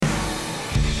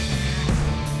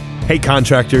Hey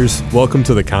contractors, welcome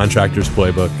to the Contractors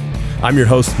Playbook. I'm your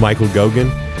host, Michael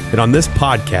Gogan, and on this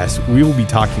podcast, we will be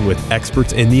talking with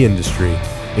experts in the industry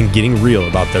and getting real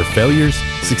about their failures,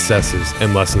 successes,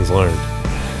 and lessons learned.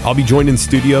 I'll be joined in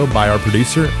studio by our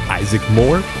producer, Isaac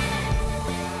Moore.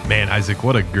 Man, Isaac,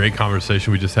 what a great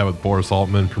conversation we just had with Boris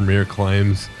Altman, Premier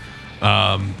Claims.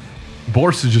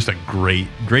 Boris is just a great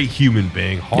human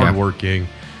being, hardworking.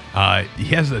 He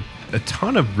has a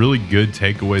ton of really good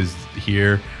takeaways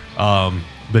here.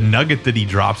 The nugget that he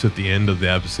drops at the end of the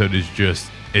episode is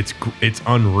just, it's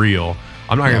unreal.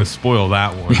 I'm not going to spoil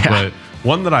that one, but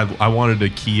one that I wanted to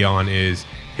key on is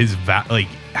his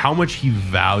how much he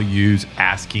values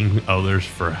asking others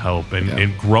for help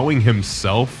and growing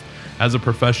himself as a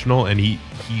professional. And he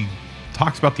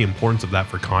talks about the importance of that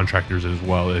for contractors as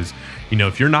well. As you know,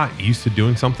 if you're not used to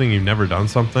doing something, you've never done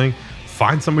something,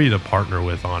 find somebody to partner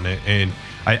with on it. And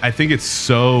I think it's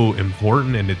so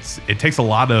important, and it takes a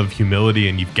lot of humility,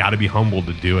 and you've got to be humble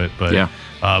to do it. But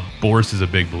Boris is a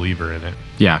big believer in it.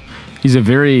 Yeah, he's a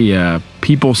very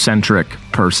people-centric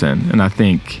person, and I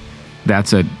think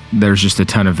there's just a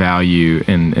ton of value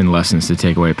and lessons to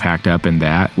take away packed up in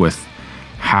that, with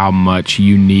how much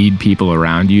you need people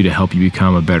around you to help you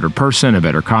become a better person, a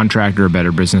better contractor, a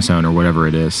better business owner, whatever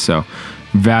it is. So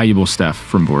valuable stuff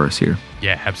from Boris here.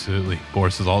 Yeah, absolutely.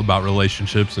 Boris is all about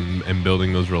relationships and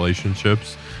building those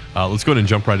relationships. Let's go ahead and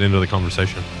jump right into the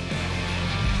conversation.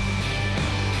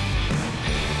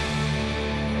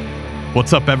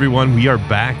 What's up, everyone? We are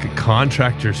back at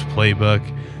Contractors Playbook.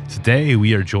 Today,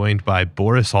 we are joined by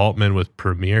Boris Altman with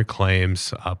Premier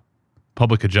Claims, a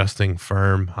public adjusting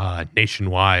firm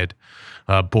nationwide.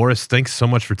 Boris, thanks so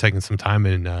much for taking some time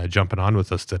and jumping on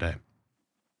with us today.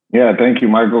 Yeah, thank you,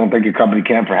 Michael, and thank you, Company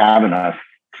Camp, for having us.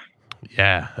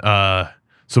 Yeah.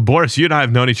 So Boris, you and I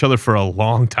have known each other for a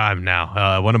long time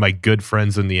now. One of my good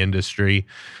friends in the industry.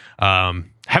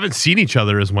 Haven't seen each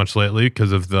other as much lately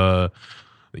because of the,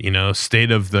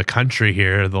 state of the country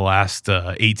here the last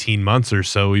 18 months or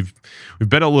so. We've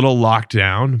been a little locked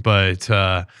down, but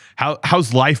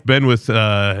how's life been with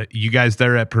you guys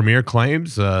there at Premier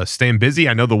Claims? Staying busy?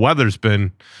 I know the weather's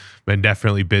been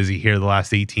definitely busy here the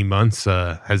last 18 months.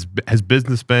 Has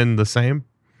business been the same?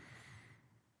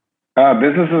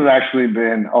 Business has actually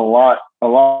been a lot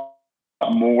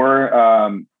more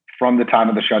from the time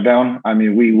of the shutdown. I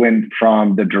mean, we went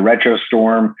from the derecho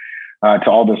storm to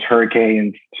all those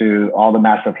hurricanes to all the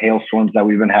massive hailstorms that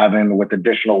we've been having with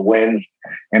additional winds.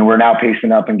 And we're now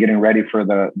pacing up and getting ready for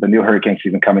the new hurricane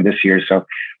season coming this year. So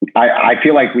I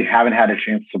feel like we haven't had a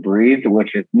chance to breathe,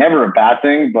 which is never a bad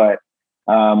thing, but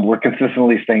we're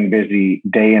consistently staying busy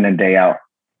day in and day out.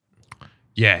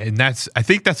 Yeah, and I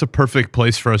think that's a perfect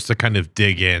place for us to kind of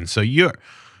dig in. So you're,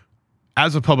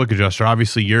 as a public adjuster,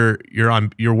 obviously you're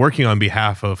working on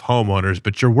behalf of homeowners,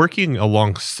 but you're working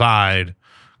alongside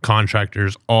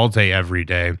contractors all day, every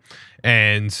day.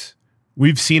 And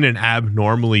we've seen an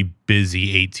abnormally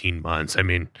busy 18 months. I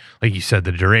mean, like you said,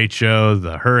 the derecho,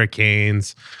 the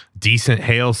hurricanes, decent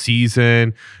hail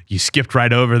season. You skipped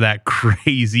right over that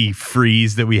crazy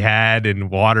freeze that we had and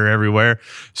water everywhere.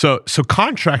 So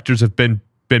contractors have been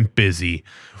busy.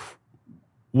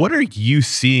 What are you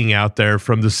seeing out there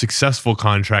from the successful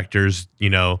contractors,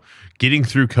 getting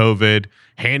through COVID,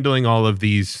 handling all of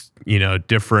these,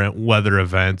 different weather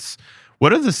events?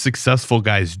 What are the successful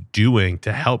guys doing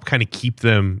to help kind of keep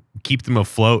them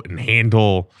afloat and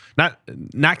handle,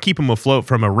 not keep them afloat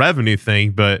from a revenue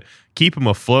thing, but keep them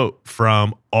afloat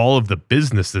from all of the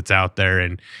business that's out there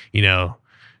and,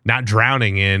 not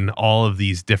drowning in all of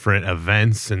these different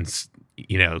events and,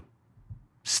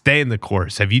 stay in the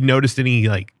course? Have you noticed any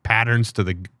patterns to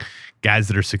the guys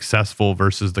that are successful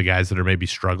versus the guys that are maybe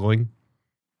struggling?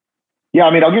 Yeah,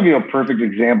 I mean, I'll give you a perfect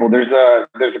example. There's a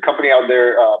company out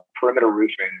there, Perimeter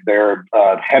Roofing. They're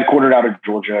headquartered out of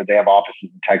Georgia. They have offices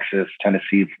in Texas,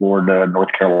 Tennessee, Florida, North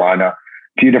Carolina,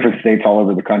 a few different states all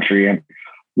over the country. And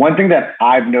one thing that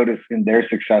I've noticed in their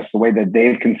success, the way that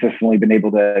they've consistently been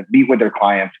able to meet with their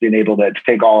clients, being able to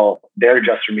take all their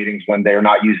adjuster meetings when they're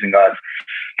not using us,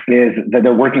 is that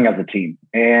they're working as a team.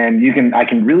 And I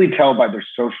can really tell by their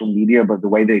social media, but the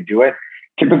way they do it.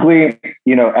 Typically,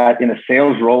 in a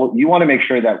sales role, you want to make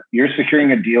sure that you're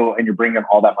securing a deal and you're bringing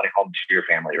all that money home to your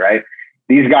family, right?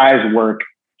 These guys work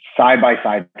side by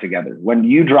side together. When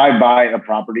you drive by a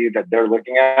property that they're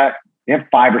looking at, they have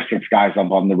 5 or 6 guys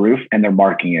up on the roof and they're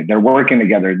marking it. They're working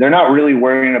together. They're not really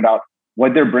worrying about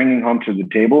what they're bringing home to the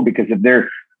table, because if they're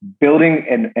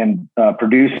building and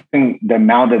producing the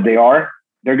amount that they are,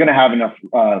 they're going to have enough,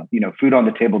 food on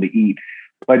the table to eat.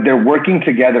 but they're working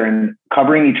together and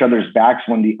covering each other's backs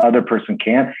when the other person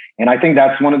can't. And I think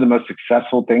that's one of the most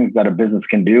successful things that a business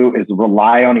can do, is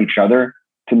rely on each other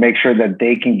to make sure that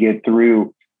they can get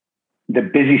through the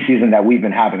busy season that we've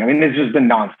been having. I mean, it's just been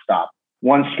nonstop,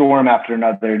 one storm after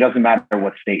another. It doesn't matter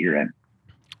what state you're in.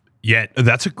 Yeah,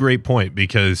 that's a great point,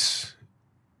 because,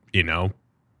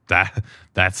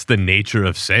 that's the nature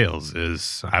of sales,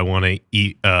 is I want to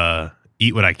eat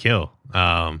what I kill.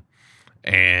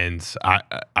 And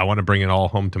I want to bring it all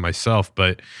home to myself.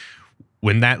 But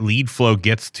when that lead flow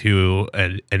gets to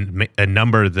a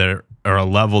number that, or a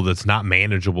level that's not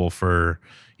manageable for,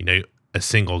 a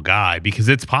single guy, because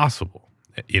it's possible,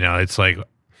 it's like,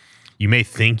 you may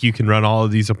think you can run all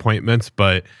of these appointments,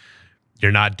 but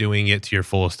you're not doing it to your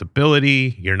fullest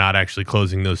ability. You're not actually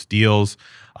closing those deals.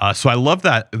 So I love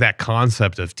that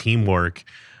concept of teamwork.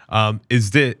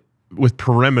 Is that with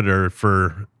Perimeter,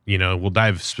 for, we'll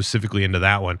dive specifically into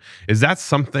that one. Is that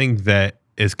something that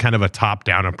is kind of a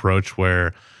top-down approach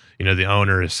where, the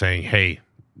owner is saying, hey,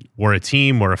 we're a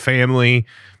team, we're a family,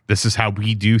 this is how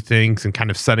we do things, and kind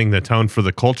of setting the tone for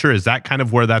the culture? Is that kind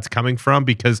of where that's coming from?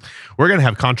 Because we're going to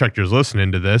have contractors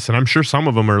listening to this, and I'm sure some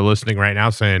of them are listening right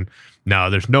now saying, no,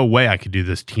 there's no way I could do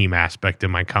this team aspect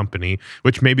in my company,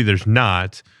 which maybe there's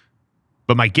not.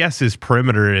 But my guess is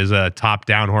Perimeter is a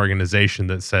top-down organization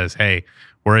that says, hey,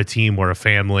 we're a team, we're a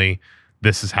family,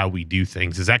 this is how we do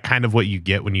things. Is that kind of what you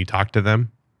get when you talk to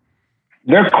them?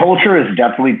 Their culture is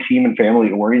definitely team and family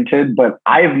oriented, but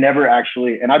I've never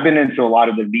actually, and I've been into a lot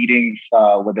of the meetings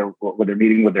where they're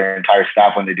meeting with their entire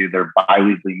staff when they do their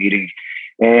bi-weekly meetings.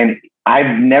 And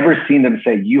I've never seen them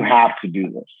say, you have to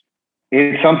do this.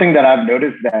 It's something that I've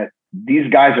noticed, that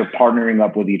these guys are partnering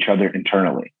up with each other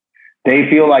internally. They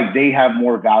feel like they have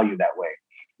more value that way.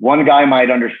 One guy might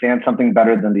understand something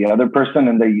better than the other person,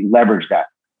 and they leverage that,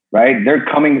 right? They're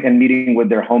coming and meeting with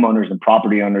their homeowners and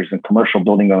property owners and commercial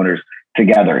building owners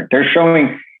together. They're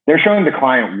showing the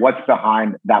client what's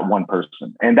behind that one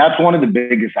person. And that's one of the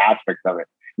biggest aspects of it.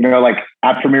 Like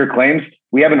at Premier Claims,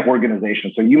 we have an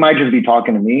organization. So you might just be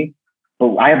talking to me,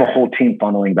 but I have a whole team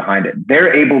funneling behind it.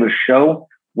 They're able to show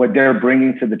what they're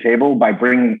bringing to the table by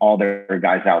bringing all their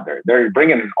guys out there. They're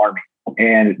bringing an army.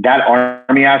 And that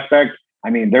army aspect, I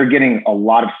mean, they're getting a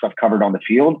lot of stuff covered on the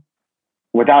field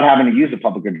without having to use a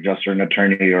public adjuster, an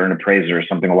attorney, or an appraiser, or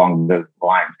something along those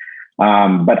lines.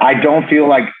 But I don't feel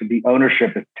like the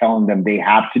ownership is telling them they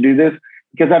have to do this,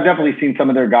 because I've definitely seen some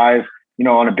of their guys,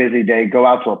 on a busy day, go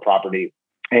out to a property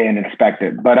and inspect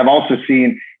it. But I've also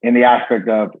seen in the aspect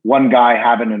of one guy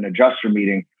having an adjuster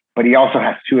meeting, but he also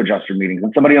has 2 adjuster meetings,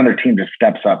 and somebody on their team just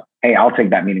steps up, hey, I'll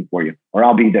take that meeting for you, or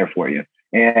I'll be there for you.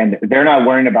 And they're not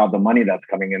worrying about the money that's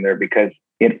coming in there, because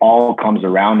it all comes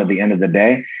around at the end of the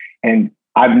day. And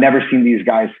I've never seen these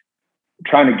guys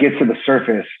trying to get to the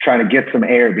surface, trying to get some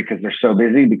air, because they're so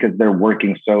busy, because they're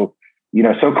working so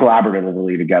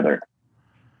collaboratively together.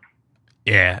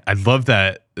 Yeah, I love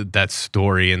that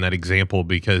story and that example,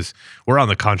 because we're on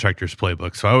the Contractors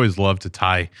Playbook. So I always love to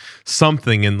tie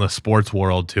something in the sports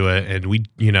world to it. And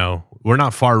we're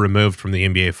not far removed from the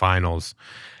NBA Finals.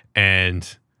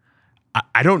 And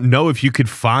I don't know if you could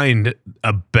find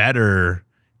a better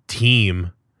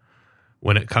team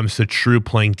when it comes to true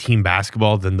playing team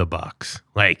basketball than the Bucks.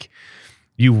 Like,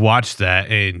 you watch that,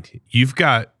 and you've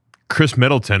got Chris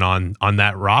Middleton on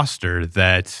that roster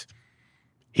that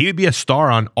he would be a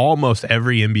star on almost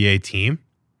every NBA team.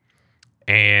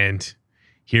 And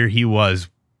here he was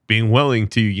being willing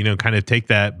to, kind of take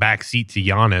that back seat to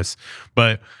Giannis.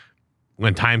 But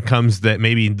when time comes that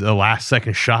maybe the last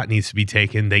second shot needs to be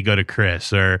taken, they go to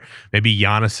Chris. Or maybe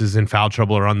Giannis is in foul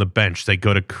trouble or on the bench, they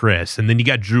go to Chris. And then you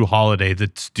got Drew Holiday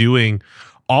that's doing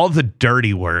all the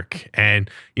dirty work. And,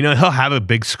 he'll have a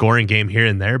big scoring game here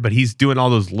and there, but he's doing all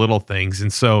those little things.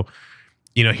 And so,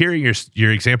 hearing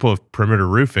your example of Perimeter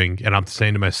Roofing, and I'm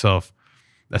saying to myself,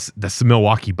 that's the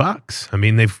Milwaukee Bucks. I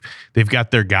mean, they've got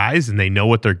their guys, and they know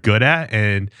what they're good at,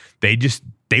 and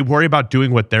they worry about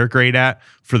doing what they're great at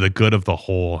for the good of the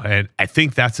whole. And I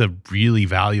think that's a really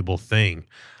valuable thing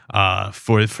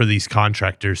for these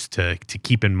contractors to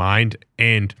keep in mind.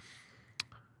 And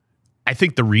I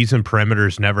think the reason Perimeter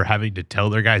is never having to tell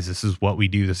their guys, this is what we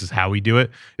do, this is how we do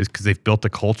it, is because they've built a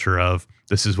culture of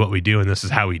this is what we do and this is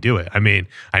how we do it. I mean,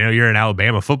 I know you're an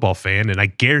Alabama football fan, and I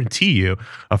guarantee you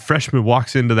a freshman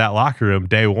walks into that locker room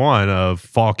day one of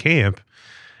fall camp,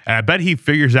 and I bet he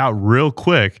figures out real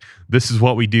quick, this is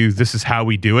what we do, this is how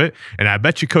we do it. And I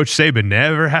bet you Coach Saban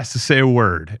never has to say a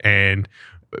word. And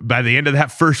by the end of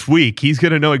that first week, he's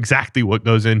going to know exactly what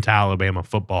goes into Alabama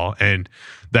football. And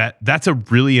that's a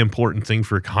really important thing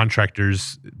for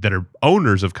contractors that are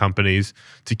owners of companies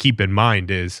to keep in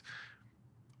mind, is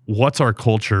what's our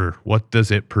culture? What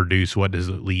does it produce? What does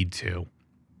it lead to?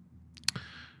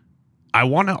 I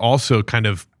want to also kind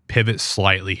of pivot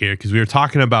slightly here because we were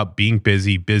talking about being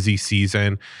busy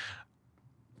season.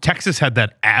 Texas had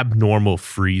that abnormal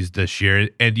freeze this year,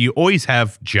 and you always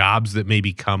have jobs that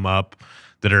maybe come up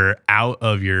that are out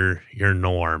of your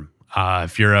norm.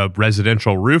 If you're a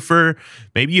residential roofer,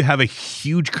 maybe you have a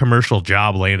huge commercial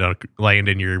job land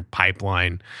in your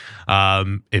pipeline.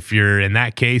 If you're in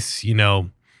that case,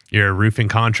 you're a roofing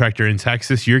contractor in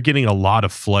Texas, you're getting a lot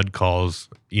of flood calls,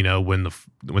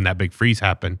 when that big freeze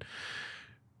happened.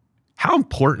 How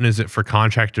important is it for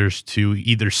contractors to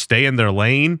either stay in their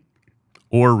lane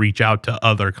or reach out to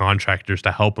other contractors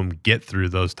to help them get through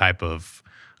those type of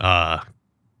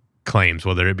claims,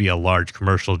 whether it be a large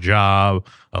commercial job,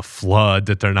 a flood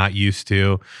that they're not used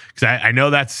to? Because I know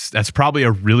that's probably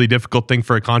a really difficult thing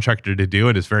for a contractor to do,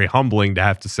 and it's very humbling to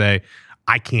have to say,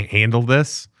 I can't handle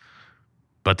this,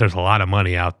 but there's a lot of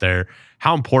money out there.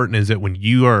 How important is it when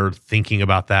you are thinking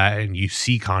about that and you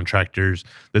see contractors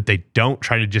that they don't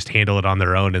try to just handle it on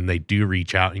their own and they do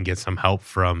reach out and get some help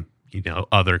from,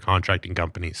 other contracting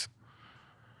companies?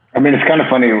 I mean, it's kind of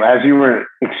funny. As you were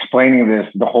explaining this,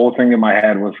 the whole thing in my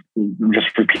head was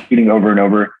just repeating over and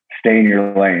over, stay in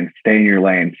your lane, stay in your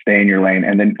lane, stay in your lane.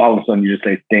 And then all of a sudden you just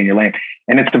say, stay in your lane.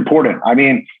 And it's important. I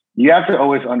mean, you have to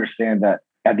always understand that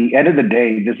at the end of the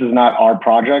day, this is not our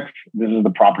project. This is the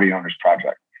property owner's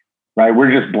project, right?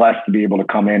 We're just blessed to be able to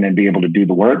come in and be able to do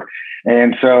the work.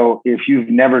 And so if you've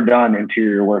never done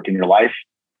interior work in your life,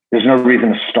 there's no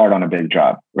reason to start on a big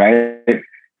job, right?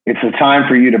 It's a time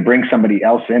for you to bring somebody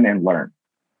else in and learn.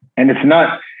 And it's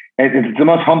the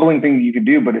most humbling thing you could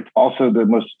do, but it's also the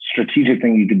most strategic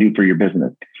thing you could do for your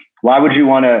business. Why would you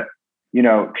want to,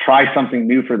 try something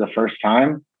new for the first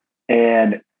time?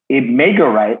 And it may go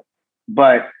right,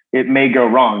 but it may go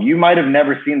wrong. You might have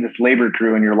never seen this labor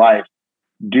crew in your life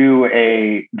do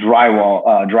a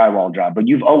drywall job, but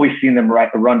you've always seen them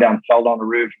run down felt on the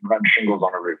roof and run shingles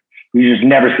on the roof. You just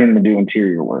never seen them do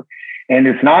interior work. And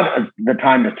it's not the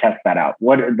time to test that out.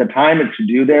 What the time is to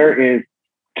do there is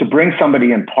to bring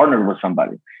somebody and partner with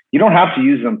somebody. You don't have to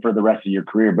use them for the rest of your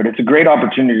career, but it's a great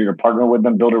opportunity to partner with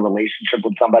them, build a relationship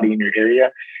with somebody in your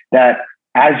area that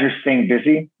as you're staying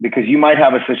busy, because you might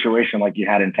have a situation like you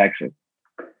had in Texas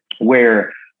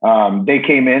where they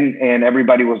came in and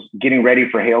everybody was getting ready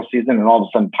for hail season, and all of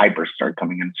a sudden pipers started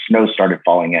coming in, snow started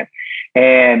falling in,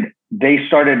 and they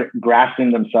started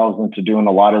grasping themselves into doing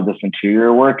a lot of this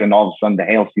interior work. And all of a sudden the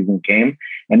hail season came,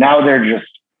 and now they're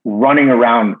just running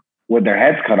around with their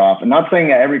heads cut off. I'm not saying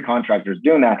that every contractor is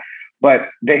doing that, but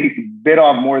they bit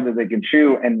off more than they can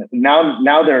chew. And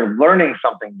now they're learning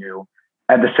something new.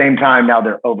 At the same time, now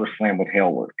they're overslammed with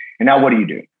hail work. And now what do?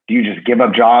 Do you just give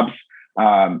up jobs?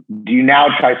 Do you now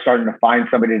try starting to find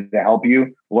somebody to help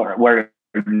you where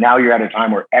now you're at a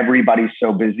time where everybody's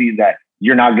so busy that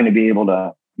you're not going to be able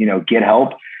to, get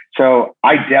help? So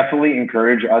I definitely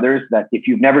encourage others that if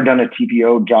you've never done a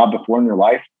TPO job before in your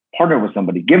life, partner with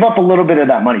somebody, give up a little bit of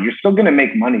that money. You're still going to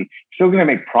make money, still going to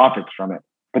make profits from it.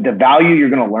 But the value you're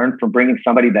going to learn from bringing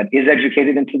somebody that is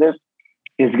educated into this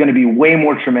is going to be way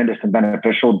more tremendous and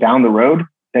beneficial down the road,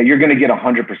 that you're going to get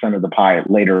 100% of the pie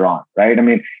later on, right? I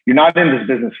mean, you're not in this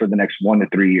business for the next 1 to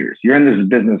 3 years. You're in this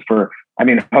business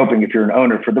hoping, if you're an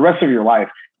owner, for the rest of your life,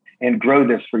 and grow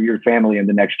this for your family and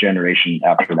the next generation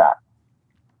after that.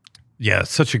 Yeah,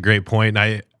 such a great point.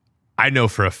 I know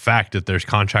for a fact that there's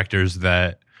contractors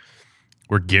that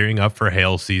were gearing up for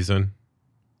hail season.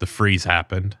 The freeze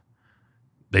happened.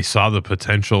 They saw the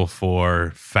potential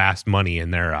for fast money in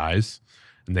their eyes,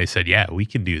 and they said, yeah, we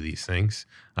can do these things.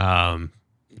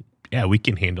 Yeah, we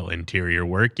can handle interior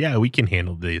work. Yeah, we can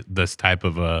handle this type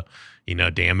of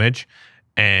damage.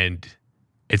 And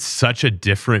it's such a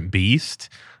different beast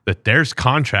that there's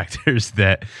contractors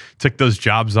that took those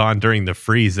jobs on during the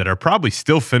freeze that are probably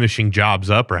still finishing jobs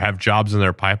up or have jobs in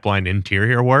their pipeline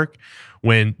interior work,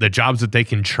 when the jobs that they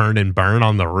can churn and burn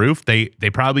on the roof, they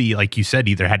probably, like you said,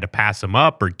 either had to pass them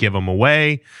up or give them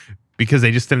away because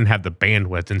they just didn't have the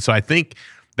bandwidth. And so I think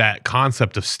that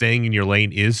concept of staying in your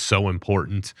lane is so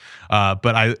important.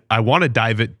 But I want to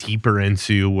dive it deeper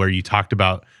into where you talked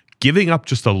about giving up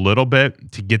just a little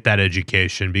bit to get that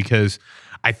education, because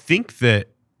I think that,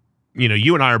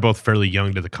 you and I are both fairly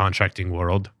young to the contracting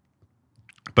world,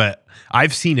 but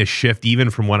I've seen a shift even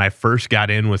from when I first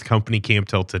got in with Company Camp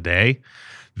till today,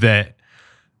 that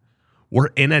we're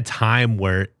in a time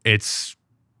where it's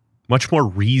much more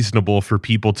reasonable for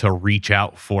people to reach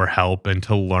out for help and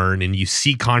to learn. And you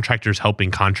see contractors helping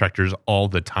contractors all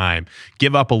the time.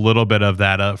 Give up a little bit of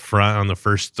that up front on the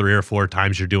first 3 or 4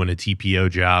 times you're doing a TPO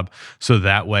job. So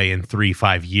that way in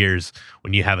 3-5 years,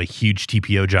 when you have a huge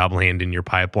TPO job land in your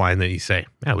pipeline, that you say,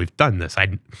 yeah, we've done this.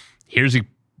 Here's the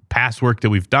past work that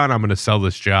we've done. I'm going to sell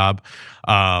this job.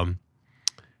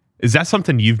 Is that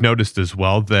something you've noticed as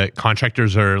well, that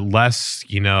contractors are less,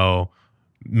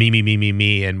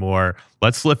 me, and more,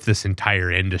 let's lift this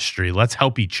entire industry. Let's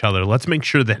help each other. Let's make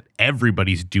sure that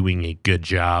everybody's doing a good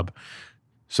job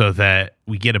so that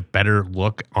we get a better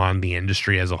look on the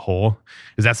industry as a whole.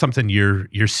 Is that something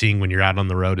you're seeing when you're out on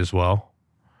the road as well?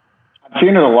 I've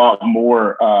seen it a lot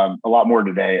more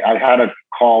today. I had a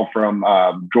call from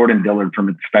Jordan Dillard from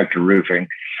Inspector Roofing.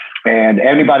 And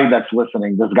anybody that's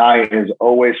listening, this guy is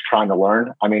always trying to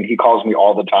learn. I mean, he calls me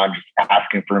all the time just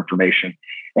asking for information.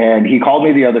 And he called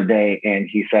me the other day and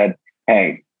he said,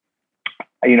 hey,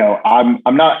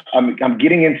 I'm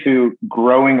getting into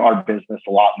growing our business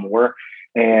a lot more.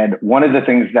 And one of the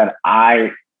things that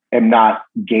I am not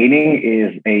gaining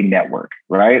is a network,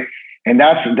 right? And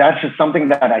that's just something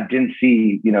that I didn't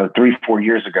see, 3-4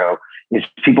 years ago, is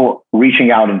people reaching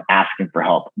out and asking for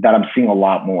help, that I'm seeing a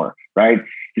lot more, right?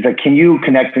 He's like, can you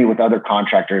connect me with other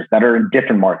contractors that are in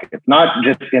different markets, not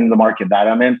just in the market that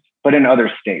I'm in, but in other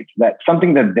states? That's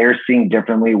something that they're seeing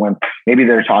differently when maybe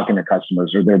they're talking to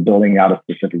customers or they're building out a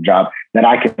specific job that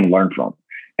I can learn from.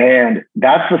 And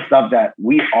that's the stuff that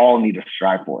we all need to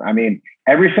strive for. I mean,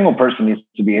 every single person needs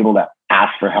to be able to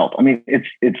ask for help. I mean, it's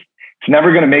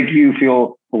never going to make you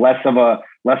feel less of a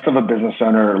business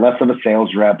owner, less of a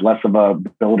sales rep, less of a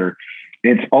builder.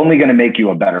 It's only going to make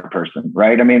you a better person,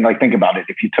 right? I mean, like, think about it.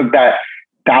 If you took that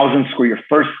your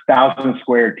first 1,000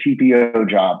 square TPO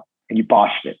job and you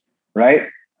botched it, right?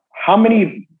 How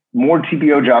many more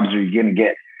TPO jobs are you going to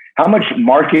get? How much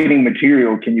marketing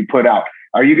material can you put out?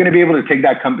 Are you going to be able to take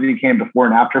that company cam before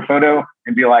and after photo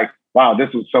and be like, wow,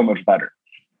 this was so much better?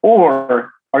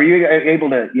 Or are you able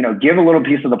to, give a little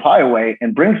piece of the pie away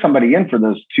and bring somebody in for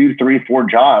those 2, 3, 4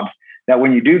 jobs, that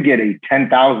when you do get a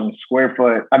 10,000 square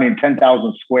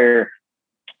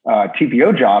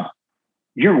TPO job,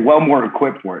 you're well more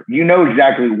equipped for it. You know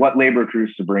exactly what labor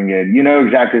crews to bring in. You know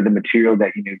exactly the material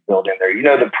that you need to build in there. You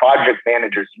know the project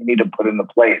managers you need to put into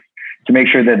place to make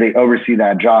sure that they oversee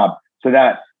that job, so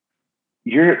that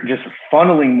you're just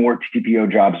funneling more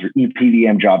TPO jobs or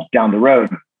EPDM jobs down the road,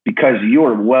 because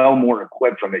you're well more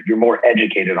equipped from it. You're more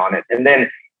educated on it. And then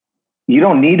you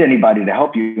don't need anybody to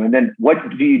help you. And then what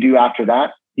do you do after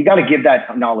that? You got to give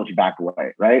that knowledge back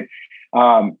away, right?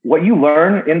 What you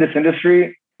learn in this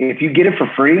industry, if you get it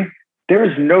for free, there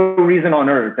is no reason on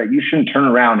earth that you shouldn't turn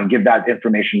around and give that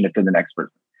information to the next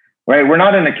person, right? We're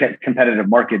not in a competitive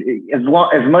market. As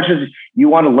much as you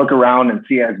want to look around and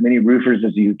see as many roofers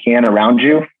as you can around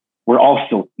you, we're all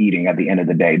still eating at the end of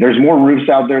the day. There's more roofs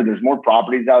out there. There's more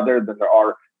properties out there than there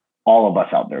are all of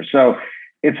us out there. So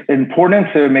it's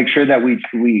important to make sure that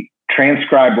we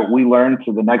transcribe what we learn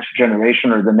to the next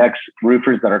generation or the next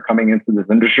roofers that are coming into this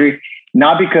industry,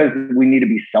 not because we need to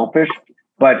be selfish,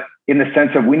 but in the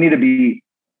sense of we need to be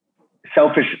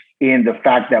selfish in the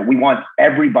fact that we want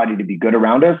everybody to be good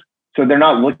around us. So they're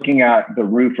not looking at the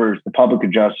roofers, the public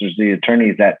adjusters, the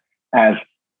attorneys as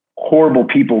horrible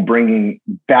people bringing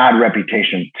bad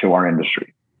reputation to our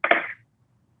industry.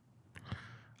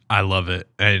 I love it.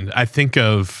 And I think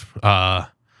of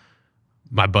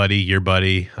my buddy, your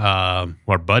buddy,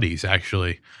 our buddies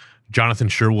actually, Jonathan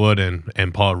Sherwood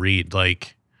and Paul Reed.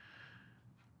 Like,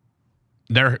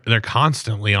 they're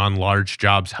constantly on large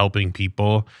jobs helping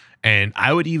people. And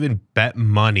I would even bet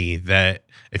money that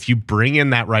if you bring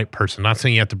in that right person, not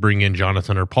saying you have to bring in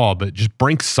Jonathan or Paul, but just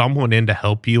bring someone in to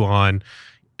help you on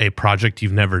a project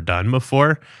you've never done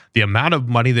before, the amount of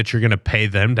money that you're going to pay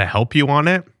them to help you on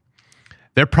it,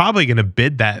 they're probably going to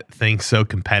bid that thing so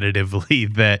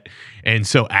competitively and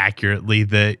so accurately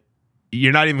that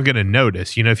you're not even going to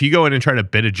notice. If you go in and try to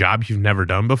bid a job you've never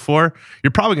done before,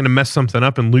 you're probably going to mess something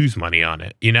up and lose money on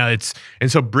it.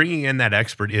 And so bringing in that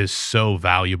expert is so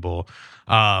valuable.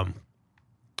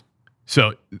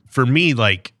 So for me,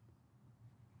 like,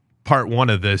 part one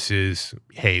of this is,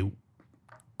 hey,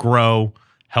 grow,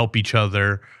 help each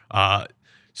other.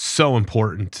 So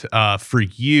important for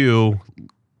you.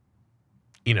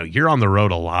 You're on the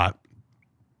road a lot.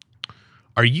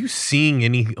 Are you seeing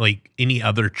any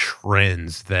other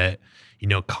trends that,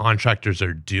 contractors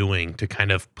are doing to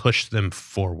kind of push them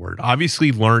forward?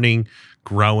 Obviously learning,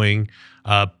 growing,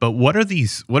 but what are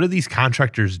these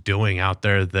contractors doing out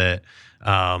there that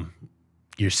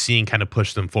you're seeing kind of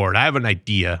push them forward? I have an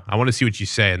idea. I want to see what you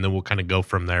say, and then we'll kind of go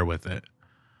from there with it.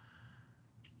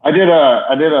 I did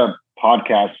a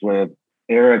podcast with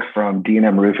Eric from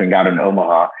D&M Roofing out in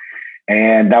Omaha.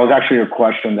 And that was actually a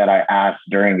question that I asked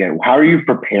during it. How are you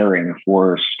preparing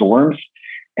for storms?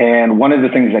 And one of the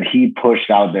things that he pushed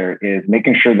out there is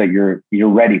making sure that you're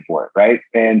ready for it, right?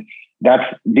 And that's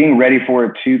being ready for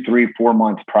it 2, 3, 4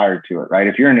 months prior to it, right?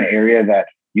 If you're in an area that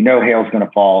hail's going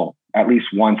to fall at least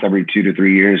once every 2 to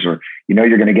 3 years, or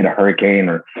you're going to get a hurricane,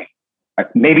 or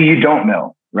maybe you don't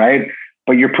know, right?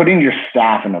 But you're putting your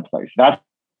staff into place. That's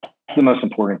the most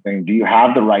important thing. Do you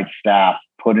have the right staff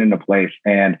put into place?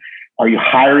 And are you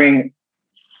hiring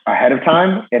ahead of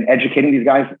time and educating these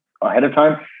guys ahead of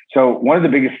time? So one of the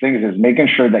biggest things is making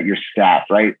sure that your staff,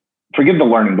 right? Forgive the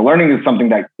learning. The learning is something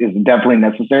that is definitely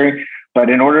necessary. But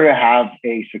in order to have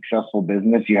a successful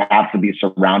business, you have to be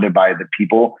surrounded by the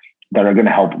people that are going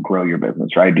to help grow your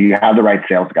business, right? Do you have the right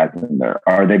sales guys in there?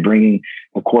 Are they bringing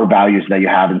the core values that you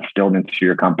have instilled into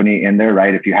your company in there,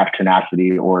 right? If you have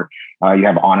tenacity or you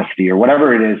have honesty or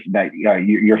whatever it is that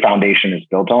your foundation is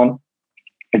built on,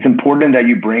 it's important that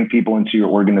you bring people into your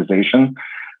organization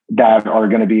that are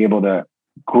going to be able to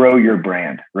grow your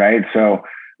brand, right? So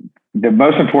the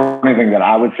most important thing that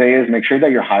I would say is make sure that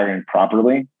you're hiring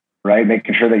properly, right?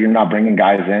 Making sure that you're not bringing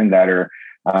guys in that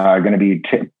are going to be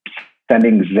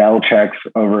sending Zelle checks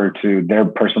over to their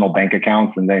personal bank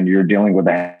accounts, and then you're dealing with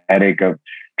the headache of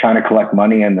trying to collect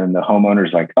money, and then the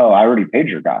homeowner's like, oh, I already paid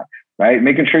your guy, right?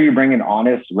 Making sure you're bringing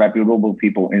honest, reputable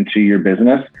people into your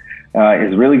business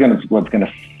is really what's going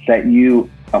to set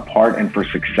you apart and for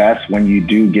success when you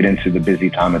do get into the busy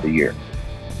time of the year.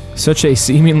 Such a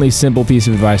seemingly simple piece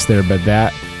of advice there, but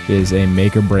that is a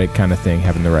make or break kind of thing,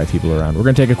 having the right people around. We're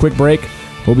going to take a quick break.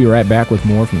 We'll be right back with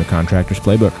more from the Contractor's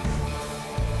Playbook.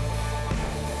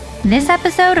 This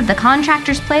episode of the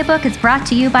Contractor's Playbook is brought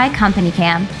to you by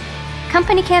CompanyCam.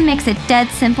 CompanyCam makes it dead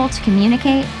simple to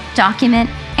communicate, document,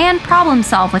 and problem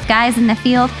solve with guys in the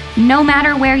field, no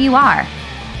matter where you are.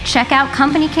 Check out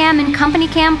CompanyCam and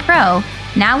CompanyCam Pro,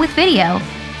 now with video.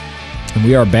 And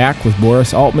we are back with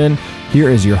Boris Altman. Here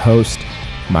is your host,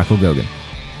 Michael Gogan.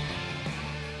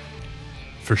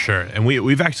 For sure. And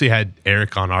we've actually had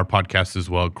Eric on our podcast as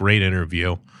well. Great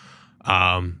interview.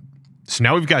 So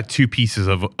now we've got two pieces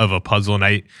of a puzzle, and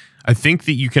I think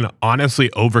that you can honestly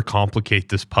overcomplicate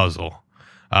this puzzle.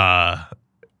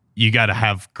 You got to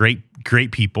have great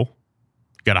people.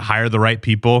 You got to hire the right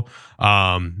people.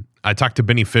 I talked to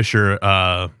Benny Fisher,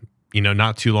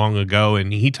 not too long ago,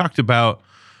 and he talked about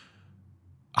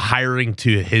hiring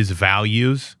to his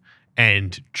values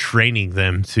and training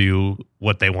them to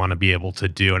what they want to be able to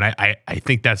do. And I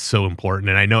think that's so important.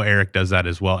 And I know Eric does that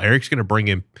as well. Eric's going to bring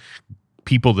in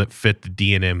people that fit the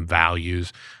D&M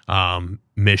values,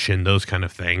 mission, those kind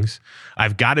of things.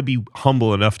 I've got to be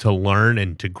humble enough to learn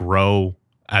and to grow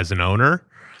as an owner.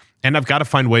 And I've got to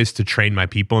find ways to train my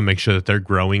people and make sure that they're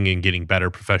growing and getting better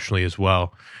professionally as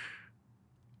well.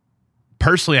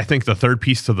 Personally, I think the third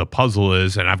piece to the puzzle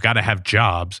is, and I've got to have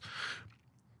jobs,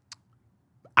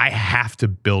 I have to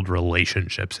build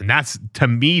relationships. And to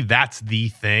me, that's the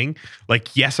thing.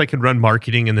 Like, yes, I can run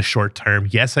marketing in the short term.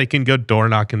 Yes, I can go door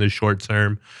knock in the short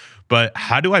term. But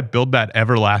how do I build that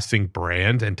everlasting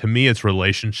brand? And to me, it's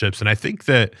relationships. And I think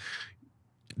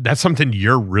that's something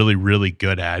you're really, really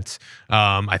good at.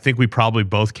 I think we probably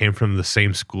both came from the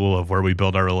same school of where we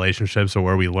build our relationships, or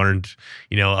where we learned,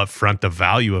 up front the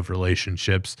value of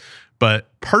relationships. But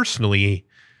personally,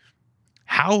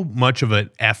 how much of an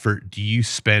effort do you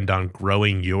spend on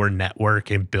growing your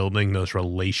network and building those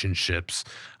relationships?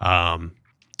 And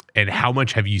how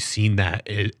much have you seen that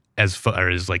as far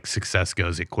as like success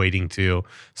goes, equating to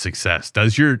success?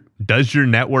 Does your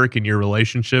network and your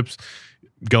relationships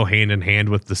go hand in hand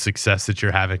with the success that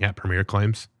you're having at Premier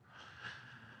Claims?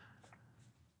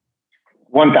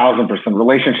 1000%.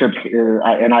 Relationships,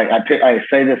 and I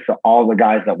say this to all the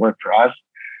guys that work for us,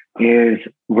 is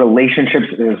relationships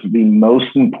is the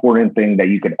most important thing that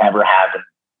you could ever have,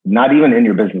 not even in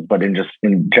your business, but in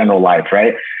general life,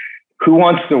 right? Who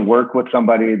wants to work with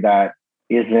somebody that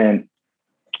isn't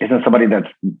somebody that's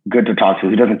good to talk to,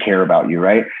 who doesn't care about you,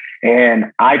 right?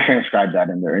 And I transcribe that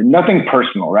in there, and nothing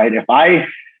personal, right? If I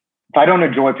don't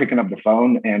enjoy picking up the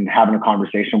phone and having a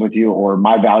conversation with you, or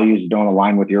my values don't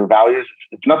align with your values,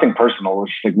 it's nothing personal.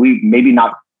 It's just like we maybe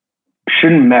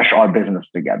shouldn't mesh our business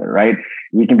together, right?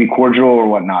 We can be cordial or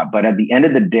whatnot, but at the end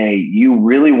of the day, you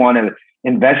really want to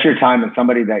invest your time in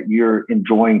somebody that you're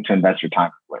enjoying to invest your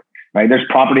time with, right? There's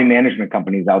property management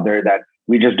companies out there that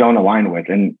we just don't align with,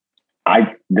 and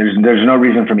there's no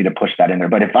reason for me to push that in there.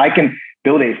 But if I can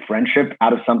build a friendship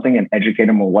out of something and educate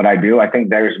them on what I do, I think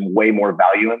there's way more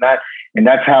value in that. And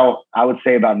that's how I would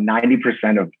say about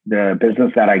 90% of the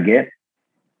business that I get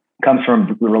comes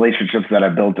from the relationships that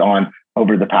I've built on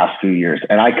over the past few years.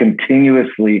 And I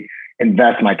continuously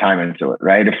invest my time into it,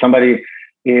 right? If somebody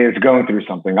is going through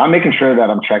something, I'm making sure that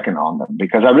I'm checking on them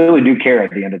because I really do care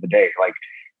at the end of the day. Like,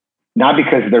 not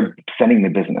because they're sending the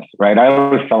business, right? I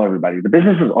always tell everybody, the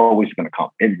business is always going to come.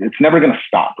 It's never going to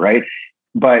stop, right?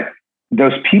 But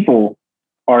those people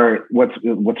are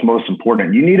what's most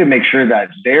important. You need to make sure that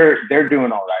they're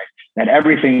doing all right, that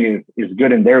everything is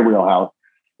good in their wheelhouse,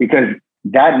 because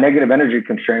that negative energy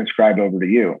can transcribe over to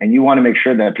you. And you want to make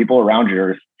sure that people around you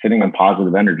are sitting in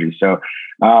positive energy. So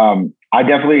I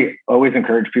definitely always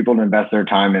encourage people to invest their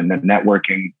time in the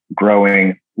networking,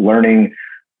 growing, learning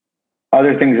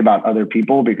other things about other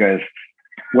people, because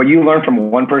what you learn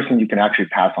from one person, you can actually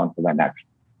pass on to that next.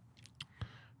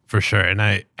 For sure. And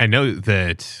I know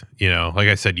that, like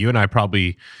I said, you and I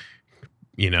probably,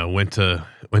 went to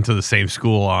the same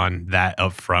school on that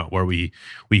up front, where we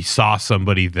saw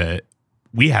somebody that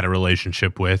we had a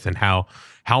relationship with, and how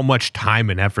much time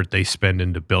and effort they spend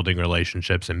into building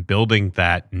relationships and building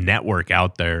that network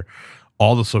out there,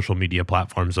 all the social media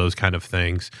platforms, those kind of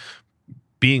things,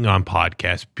 being on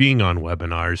podcasts, being on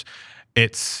webinars.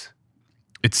 It's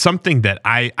something that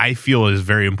I feel is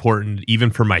very important, even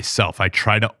for myself. I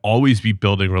try to always be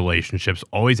building relationships,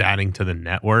 always adding to the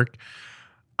network.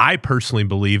 I personally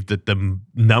believe that the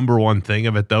number one thing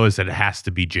of it, though, is that it has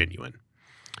to be genuine.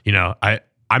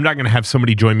 I'm not going to have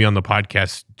somebody join me on the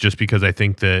podcast just because I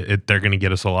think that they're going to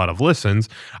get us a lot of listens.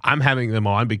 I'm having them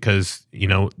on because,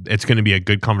 it's going to be a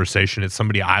good conversation. It's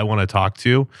somebody I want to talk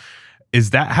to.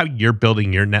 Is that how you're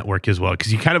building your network as well?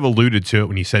 Because you kind of alluded to it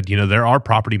when you said, there are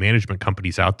property management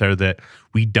companies out there that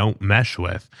we don't mesh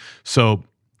with. So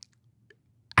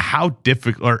how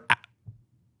difficult, or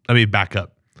let me back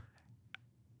up.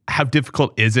 How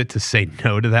difficult is it to say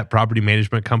no to that property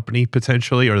management company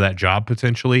potentially, or that job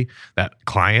potentially, that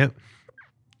client?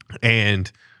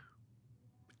 And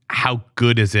how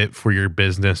good is it for your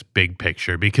business big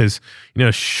picture? Because,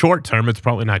 short term, it's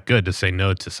probably not good to say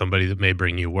no to somebody that may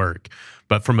bring you work.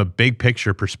 But from a big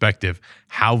picture perspective,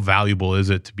 how valuable is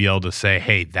it to be able to say,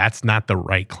 hey, that's not the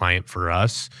right client for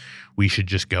us. We should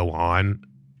just go on,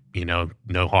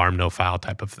 no harm, no foul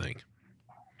type of thing.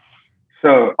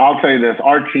 So I'll tell you this,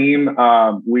 our team,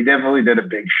 we definitely did a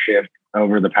big shift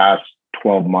over the past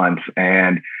 12 months,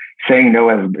 and saying no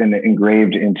has been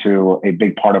engraved into a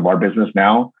big part of our business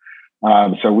now.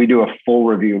 So we do a full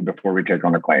review before we take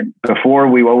on a claim. Before,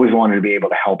 we always wanted to be able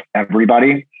to help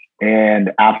everybody.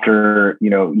 And after,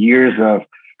 years of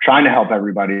trying to help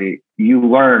everybody, you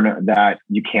learn that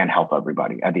you can't help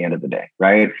everybody at the end of the day,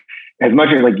 right? As much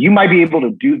as you might be able to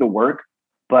do the work,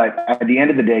 but at the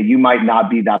end of the day, you might not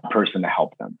be that person to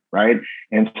help them, right?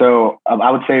 And so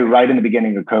I would say right in the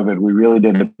beginning of COVID, we really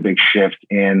did a big shift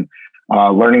in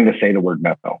learning to say the word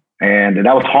no. And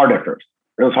that was hard at first.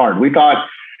 It was hard. We thought,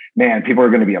 man, people are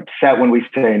going to be upset when we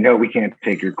say, no, we can't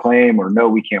take your claim, or no,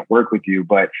 we can't work with you.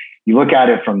 But you look at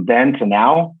it from then to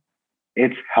now,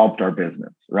 it's helped our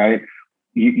business, right?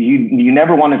 You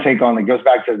never want to take on, it goes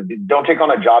back to, don't take on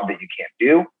a job that you can't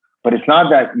do. But it's not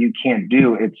that you can't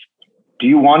do, it's, do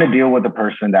you want to deal with a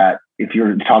person that, if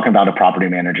you're talking about a property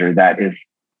manager that is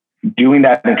doing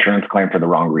that insurance claim for the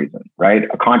wrong reason, right?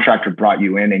 A contractor brought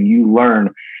you in and you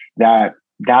learn that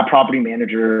that property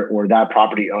manager or that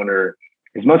property owner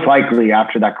is most likely,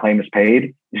 after that claim is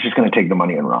paid, is just going to take the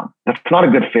money and run. That's not a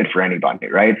good fit for anybody,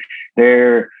 right?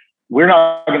 We're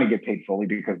not going to get paid fully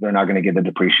because they're not going to get the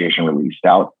depreciation released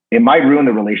out. It might ruin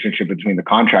the relationship between the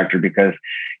contractor because,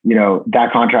 that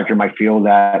contractor might feel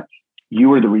that you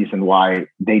were the reason why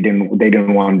they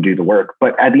didn't want to do the work.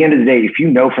 But at the end of the day, if you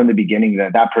know from the beginning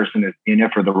that that person is in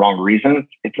it for the wrong reason,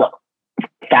 it's a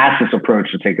fastest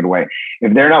approach to take it away.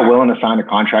 If they're not willing to sign a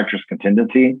contractor's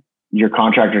contingency, your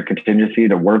contractor contingency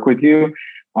to work with you,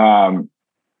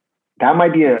 that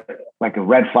might be a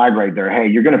red flag right there. Hey,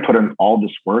 you're going to put in all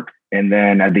this work, and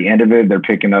then at the end of it, they're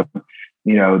picking up,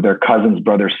 their cousins,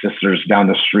 brothers, sisters down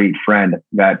the street friend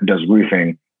that does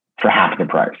roofing for half the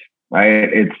price.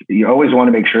 Right? You always want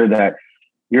to make sure that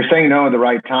you're saying no at the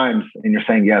right times and you're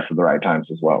saying yes at the right times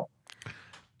as well.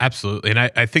 Absolutely. And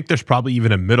I think there's probably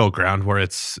even a middle ground where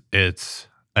it's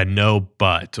a no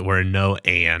but or a no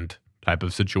and type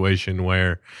of situation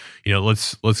where,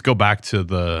 let's go back to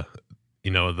the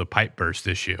pipe burst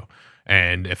issue.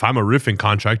 And if I'm a roofing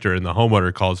contractor and the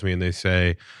homeowner calls me and they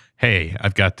say, hey,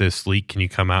 I've got this leak, can you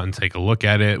come out and take a look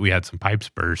at it? We had some pipes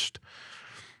burst.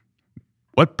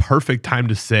 What perfect time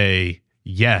to say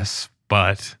yes,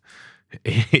 but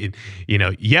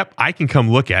Yep, I can come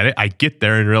look at it. I get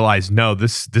there and realize, no,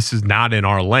 this is not in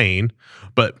our lane.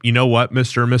 But you know what,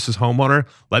 Mr. or Mrs. Homeowner,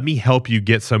 let me help you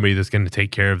get somebody that's going to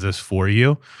take care of this for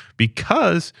you.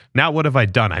 Because now what have I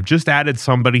done? I've just added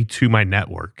somebody to my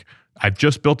network. I've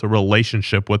just built a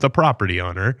relationship with a property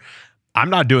owner. I'm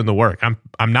not doing the work.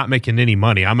 I'm not making any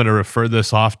money. I'm going to refer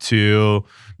this off to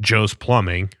Joe's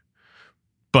Plumbing.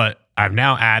 But I've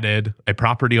now added a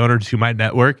property owner to my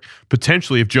network.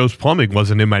 Potentially, if Joe's Plumbing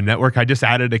wasn't in my network, I just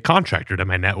added a contractor to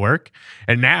my network.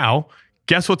 And now,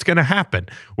 guess what's going to happen?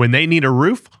 When they need a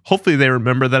roof, hopefully they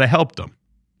remember that I helped them.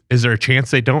 Is there a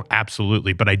chance they don't?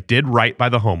 Absolutely. But I did right by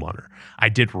the homeowner. I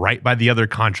did right by the other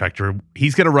contractor.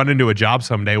 He's going to run into a job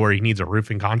someday where he needs a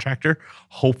roofing contractor.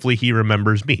 Hopefully he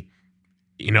remembers me.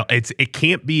 It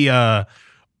can't be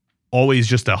always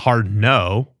just a hard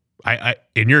no. I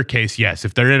in your case, yes.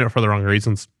 If they're in it for the wrong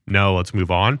reasons, no, let's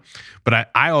move on. But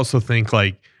I also think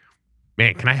like,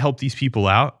 man, can I help these people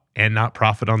out and not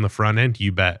profit on the front end?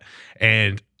 You bet.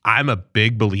 And I'm a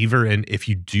big believer in if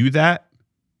you do that,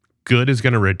 good is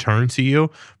going to return to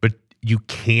you, but you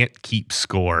can't keep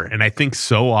score. And I think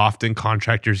so often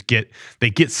contractors get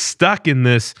stuck in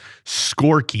this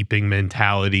scorekeeping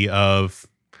mentality of,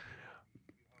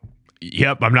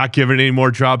 yep, I'm not giving any more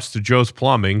jobs to Joe's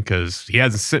Plumbing because he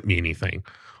hasn't sent me anything.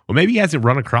 Well, maybe he hasn't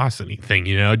run across anything,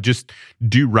 just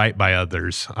do right by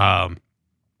others.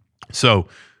 So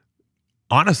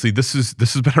honestly, this has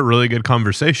been a really good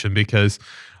conversation because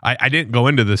I didn't go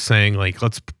into this saying like,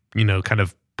 let's, kind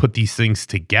of put these things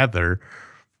together,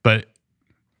 but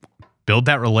build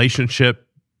that relationship,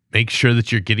 make sure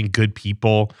that you're getting good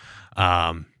people.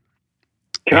 Can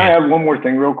I add one more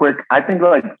thing real quick? I think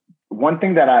like one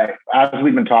thing that as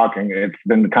we've been talking, it's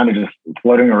been kind of just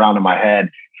floating around in my head.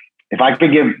 If I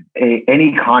could give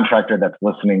any contractor that's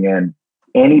listening in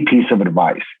any piece of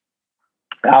advice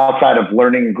outside of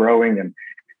learning and growing and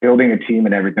building a team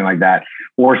and everything like that,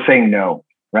 or saying no,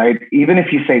 right? Even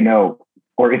if you say no,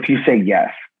 or if you say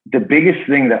yes, the biggest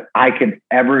thing that I could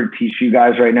ever teach you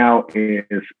guys right now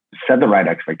is set the right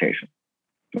expectation,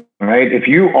 right? If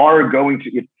you are going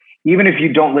to, even if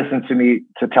you don't listen to me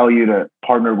to tell you to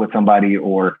partner with somebody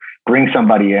or bring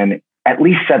somebody in, at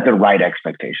least set the right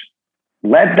expectation.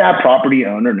 Let that property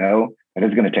owner know that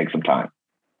it's going to take some time,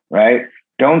 right?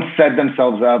 Don't set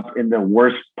themselves up in the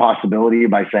worst possibility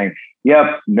by saying,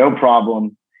 yep, no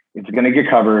problem. It's going to get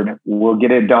covered. We'll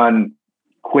get it done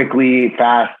quickly,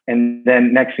 fast. And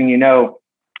then next thing you know,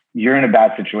 you're in a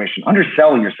bad situation.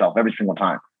 Undersell yourself every single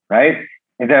time, right?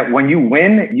 And that when you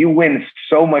win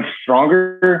so much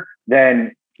stronger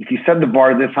than if you set the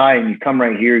bar this high and you come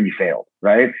right here, you failed,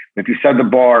 right? But if you set the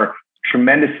bar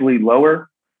tremendously lower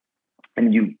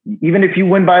and even if you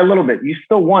win by a little bit, you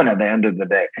still won at the end of the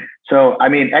day. So, I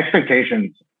mean,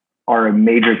 expectations are a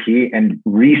major key, and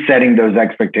resetting those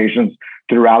expectations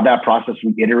throughout that process,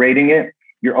 reiterating it,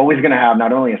 you're always going to have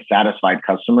not only a satisfied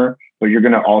customer, but you're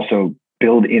going to also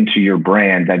build into your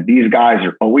brand that these guys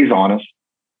are always honest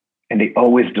and they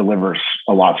always deliver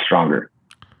a lot stronger.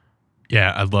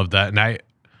 Yeah, I love that. And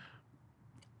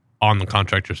on the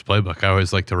Contractor's Playbook, I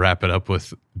always like to wrap it up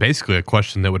with basically a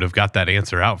question that would have got that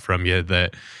answer out from you,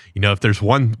 that, if there's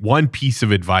one piece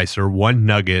of advice or one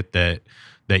nugget that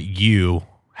you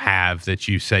have that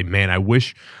you say, man, I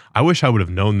wish I would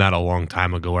have known that a long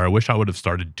time ago, or I wish I would have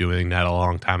started doing that a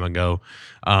long time ago.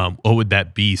 What would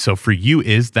that be? So for you,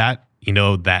 is that,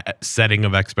 that setting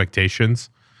of expectations?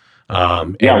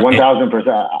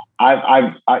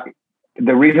 1000%.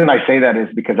 The reason I say that is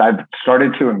because I've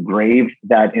started to engrave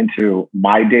that into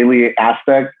my daily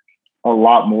aspect a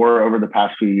lot more over the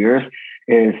past few years.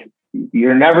 Is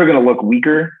you're never going to look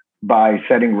weaker by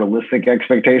setting realistic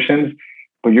expectations,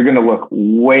 but you're going to look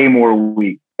way more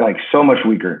weak, like so much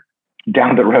weaker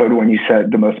down the road when you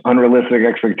set the most unrealistic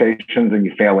expectations and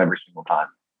you fail every single time,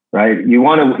 right? You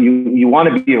want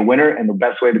to be a winner, and the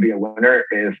best way to be a winner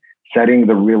is setting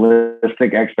the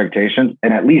realistic expectations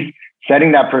and at least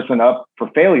setting that person up for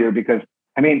failure. Because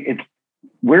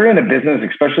we're in a business,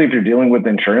 especially if you're dealing with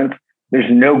insurance, there's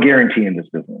no guarantee in this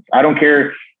business. I don't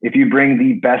care if you bring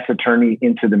the best attorney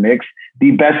into the mix,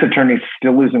 the best attorneys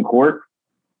still lose in court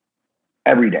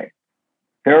every day.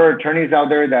 There are attorneys out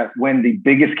there that win the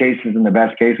biggest cases and the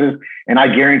best cases, and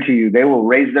I guarantee you they will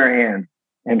raise their hand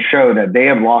and show that they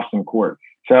have lost in court.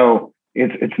 So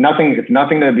it's nothing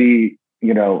to be,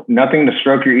 nothing to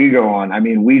stroke your ego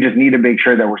on. We just need to make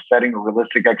sure that we're setting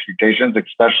realistic expectations,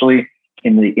 especially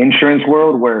in the insurance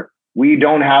world where we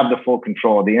don't have the full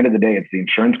control. At the end of the day, it's the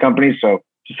insurance company. So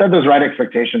to set those right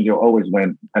expectations, you'll always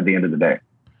win at the end of the day.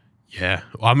 Yeah.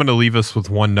 Well, I'm going to leave us with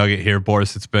one nugget here,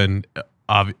 Boris. It's been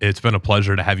a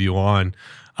pleasure to have you on.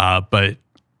 But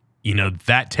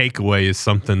that takeaway is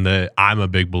something that I'm a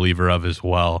big believer of as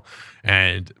well.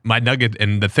 And my nugget,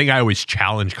 and the thing I always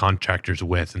challenge contractors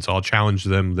with, and so I'll challenge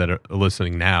them that are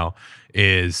listening now,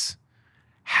 is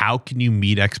how can you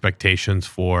meet expectations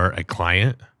for a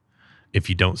client if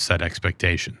you don't set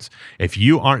expectations? If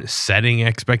you aren't setting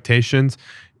expectations,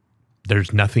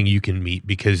 there's nothing you can meet,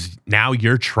 because now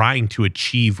you're trying to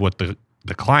achieve what the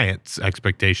client's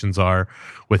expectations are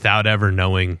without ever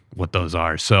knowing what those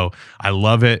are. So I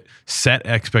love it. Set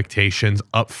expectations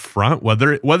up front,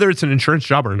 whether it's an insurance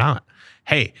job or not.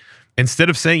 Hey,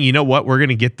 instead of saying, you know what, we're going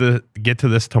to get to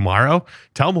this tomorrow,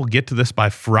 tell them we'll get to this by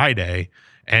Friday.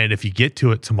 And if you get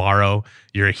to it tomorrow,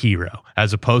 you're a hero,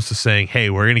 as opposed to saying, hey,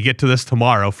 we're going to get to this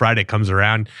tomorrow. Friday comes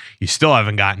around, you still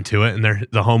haven't gotten to it. And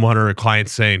the homeowner or client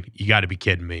saying, you got to be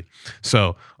kidding me.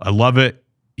 So I love it.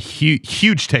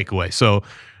 Huge takeaway. So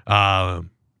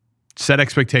set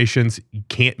expectations. You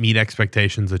can't meet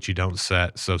expectations that you don't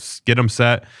set. So get them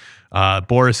set.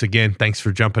 Boris, again, thanks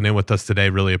for jumping in with us today.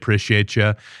 Really appreciate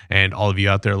you. And all of you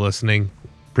out there listening,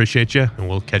 appreciate you. And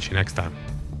we'll catch you next time.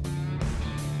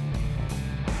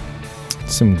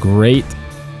 Some great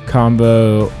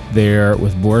combo there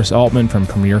with Boris Altman from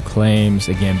Premier Claims.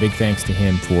 Again, big thanks to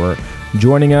him for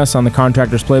joining us on the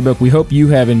Contractors Playbook. We hope you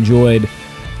have enjoyed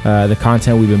the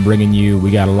content we've been bringing you.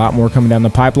 We got a lot more coming down the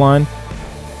pipeline.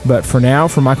 But for now,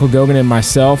 for Michael Gogan and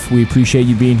myself, we appreciate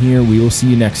you being here. We will see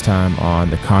you next time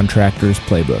on the Contractors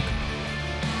Playbook.